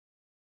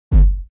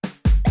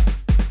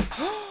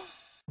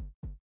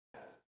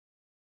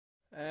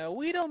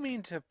We don't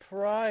mean to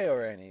pry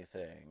or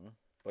anything,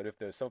 but if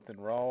there's something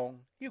wrong,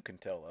 you can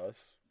tell us.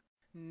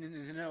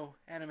 No,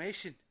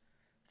 animation.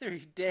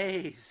 3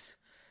 days.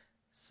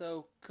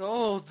 So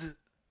cold.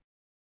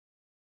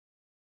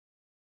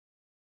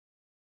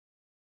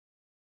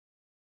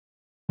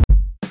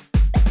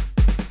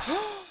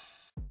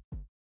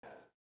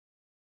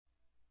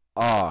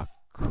 Aw,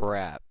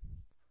 crap.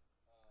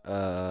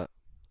 Uh,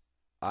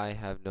 I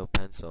have no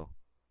pencil.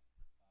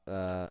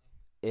 Uh,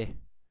 eh,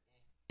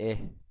 eh,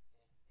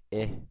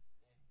 eh,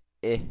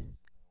 eh.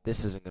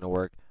 This isn't gonna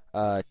work.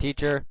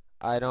 Teacher,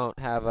 I don't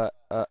have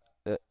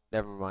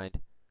never mind.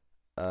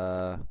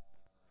 Uh,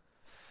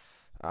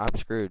 I'm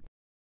screwed.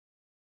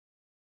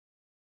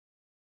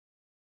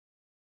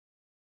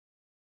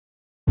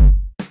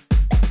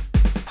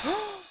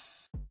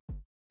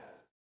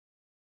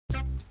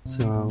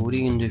 So, what are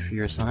you gonna do for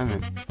your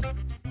assignment?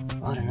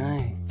 I don't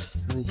know.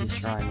 Probably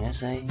just write an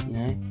essay, you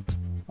know?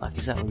 Like,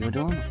 is that what you're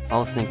doing? I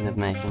was thinking of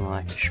making,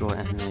 like, a short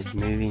animated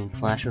movie in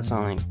Flash or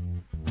something.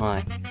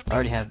 Like, I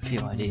already have a few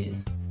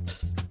ideas.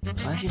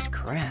 Flash is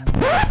crap.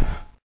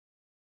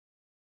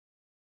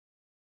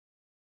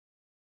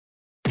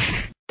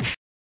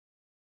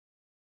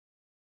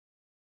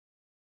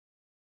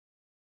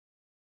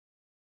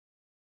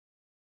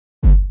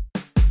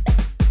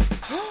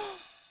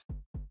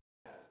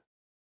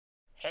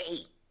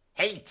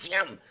 Hey,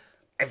 Jim.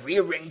 I've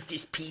rearranged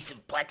this piece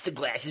of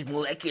plexiglass's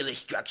molecular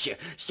structure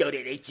so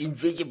that it's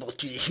invisible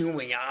to the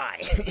human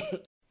eye.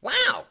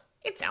 Wow,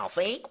 it's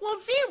alpha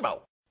equals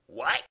 0.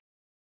 What?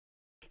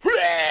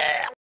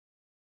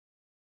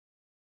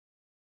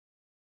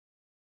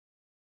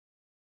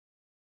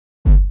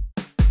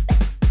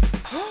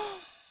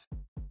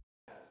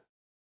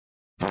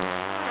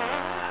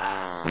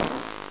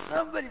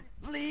 Somebody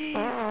please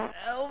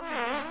help me.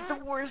 This is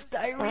the worst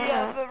diarrhea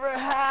I've ever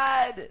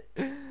had.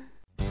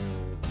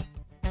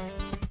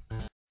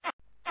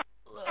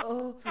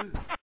 Oh.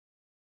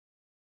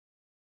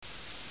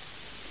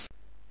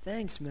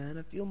 Thanks, man.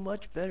 I feel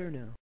much better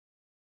now.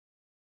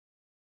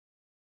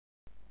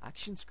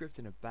 Action script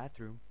in a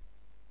bathroom.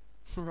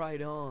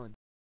 Right on.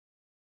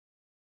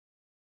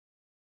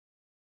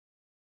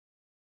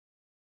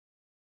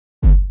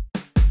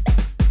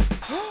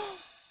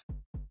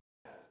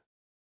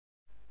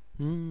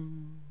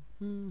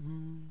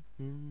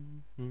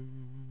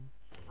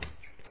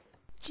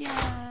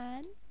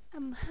 John,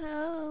 I'm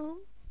home.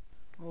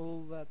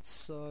 Oh,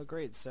 that's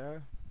great,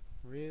 Sarah.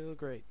 Real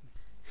great.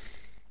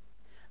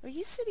 Are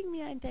you sitting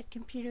behind that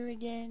computer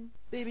again?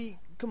 Baby,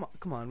 come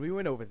on, we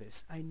went over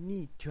this. I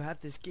need to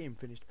have this game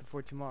finished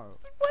before tomorrow.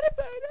 What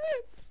about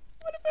us?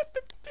 What about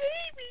the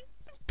baby?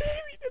 The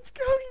baby that's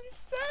growing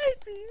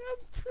inside me.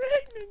 I'm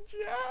pregnant,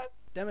 John.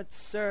 Damn it,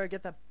 Sarah,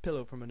 get that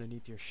pillow from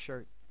underneath your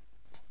shirt.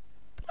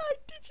 But I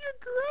did your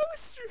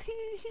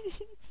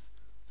groceries.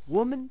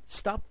 Woman,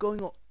 stop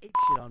going all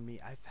apeshit on me.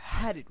 I've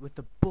had it with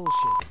the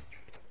bullshit.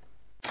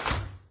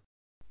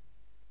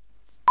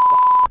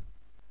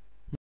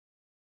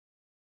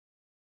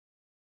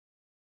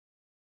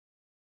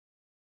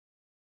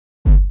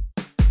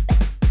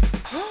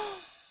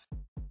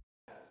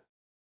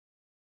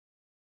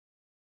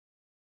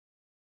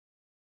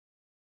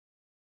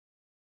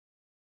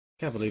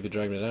 Can't believe you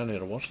dragged me down here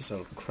to watch this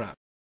old crap.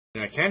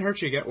 Yeah, it can't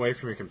hurt you to get away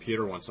from your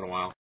computer once in a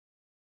while.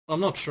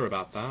 I'm not sure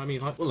about that. I mean,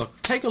 like, well, look,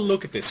 take a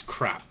look at this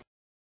crap.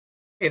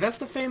 Hey, that's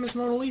the famous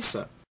Mona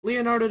Lisa.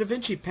 Leonardo da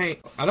Vinci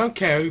I don't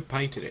care who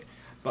painted it,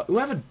 but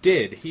whoever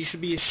did, he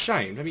should be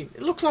ashamed. I mean,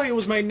 it looks like it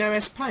was made in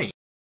MS Paint.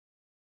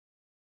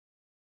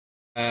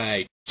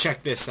 Hey,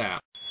 check this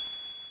out.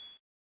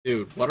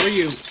 Dude, what are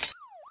you...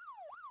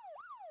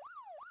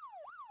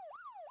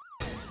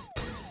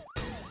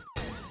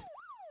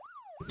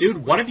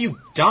 Dude, what have you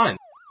done?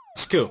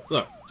 It's cool.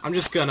 Look, I'm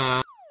just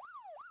gonna...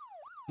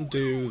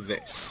 do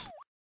this.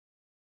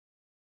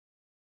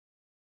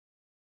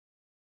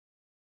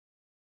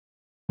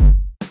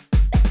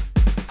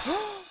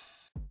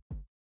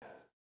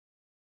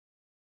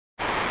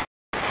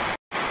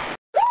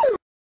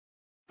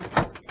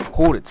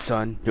 Hold it,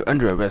 son. You're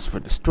under arrest for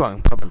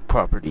destroying public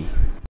property.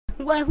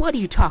 What are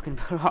you talking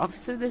about,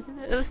 officer? There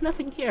was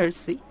nothing here,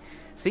 see?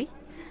 See?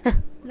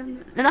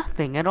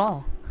 Nothing at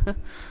all.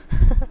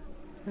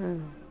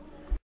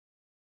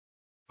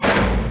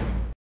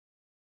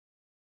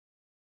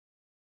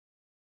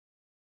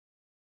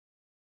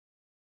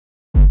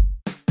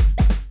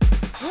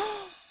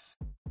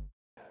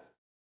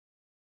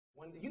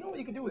 You know what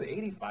you could do with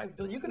 85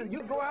 billion? You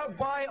could go out and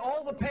buy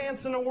all the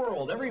pants in the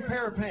world, every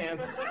pair of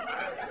pants,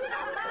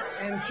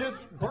 and just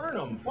burn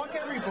them. Fuck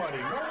everybody.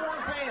 No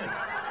more pants.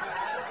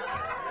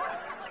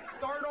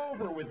 Start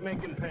over with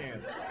making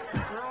pants.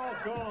 They're all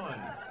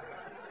gone.